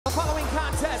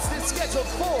to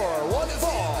 4-1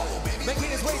 fall.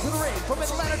 Making his way to the ring from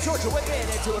Atlanta, Georgia, weighing in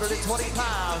at 220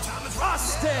 pounds,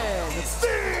 Austin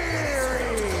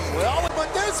Theory. Well,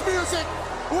 but this music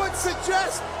would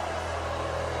suggest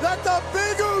that the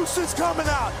big Oos is coming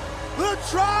out. The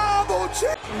Tribal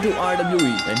Chief. To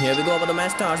RWE, and here we go about the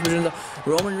match starts between the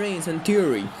Roman Reigns and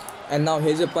Theory. And now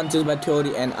here's a punches by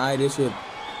Theory and Irish whip.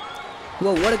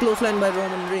 Whoa, what a close line by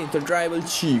Roman Reigns, the Tribal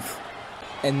Chief.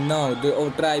 And now the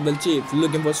Tribal Chief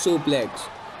looking for suplex.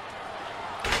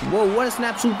 Whoa, what a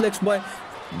snap suplex by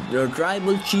the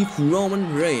Tribal Chief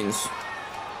Roman Reigns.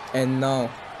 And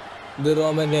now the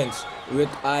Roman Reigns with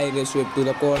Irish whip to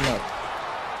the corner.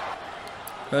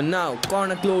 And now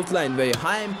corner clothesline, very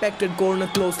high impacted corner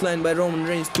clothesline by Roman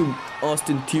Reigns to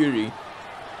Austin Theory.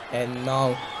 And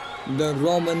now the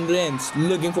Roman Reigns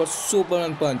looking for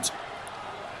Superman punch.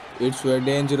 It's very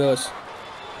dangerous.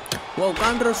 Wow,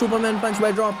 counter Superman punch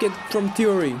by dropkick from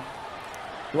Theory.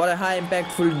 What a high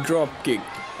impactful dropkick.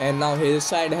 And now his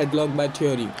side headlock by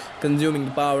Theory, consuming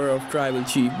the power of Tribal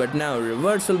Chief. But now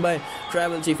reversal by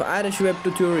Tribal Chief, Irish whip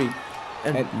to Theory.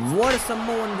 And what a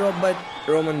Samoan drop by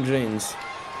Roman Reigns.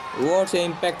 What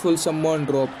an impactful Samoan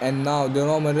drop. And now the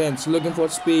Roman Reigns looking for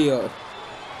spear.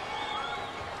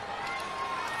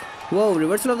 Whoa,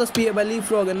 reversal of the spear by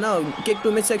Leapfrog, and now kick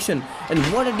to midsection. And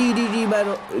what a DDT by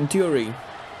Theory.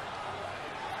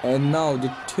 And now the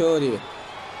Theory,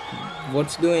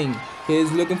 what's doing? He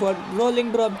is looking for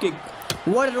rolling drop kick.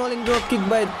 What a rolling drop kick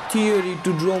by Theory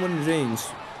to Roman Reigns.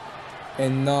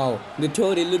 And now the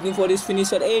Theory looking for his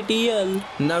finisher ATL.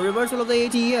 Now reversal of the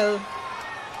ATL.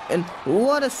 And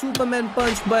what a Superman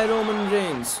punch by Roman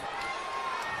Reigns.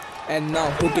 And now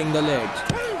hooking the legs,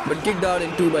 but kicked out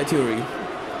in 2 by Theory.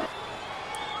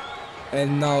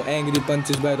 And now angry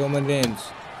punches by Roman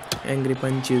Reigns. Angry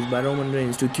punches by Roman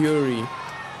Reigns to Theory.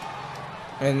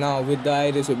 And now with the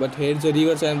Irish whip, but here's the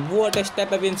reverse, and what a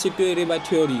step up in security by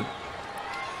Theory.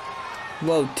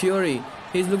 Wow, Theory,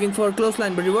 he's looking for a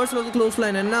clothesline, but reversal of the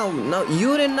clothesline, and now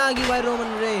Uranagi by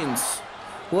Roman Reigns.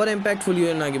 What impactful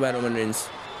Uranagi by Roman Reigns.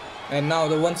 And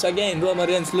now once again Roman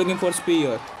Reigns looking for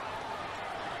spear.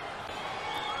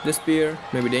 The spear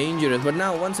may be dangerous, but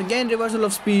now once again reversal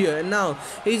of spear, and now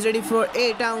he's ready for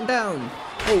a down.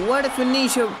 Oh, what a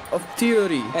finisher of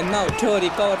Theory. And now Theory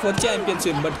covered for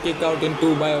championship, but kick out in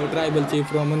 2 by our Tribal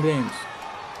Chief Roman Reigns.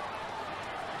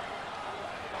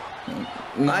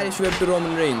 Irish whip to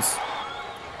Roman Reigns.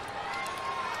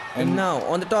 And now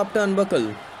on the top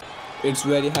turnbuckle. It's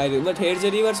very high, but here's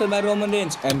a reversal by Roman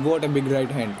Reigns, and what a big right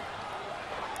hand.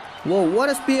 Whoa, what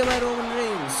a spear by Roman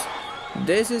Reigns.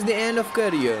 This is the end of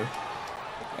career.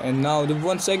 And now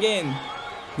once again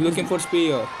looking for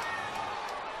spear.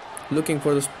 Looking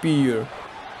for the spear.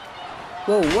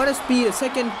 Whoa, what a spear,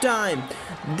 second time.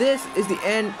 This is the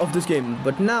end of this game.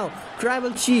 But now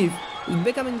Tribal Chief is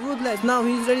becoming ruthless. Now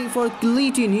he's ready for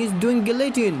guillotine. He's doing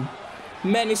guillotine.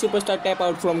 Many superstars tap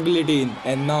out from guillotine,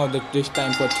 and now this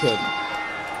time for Theory.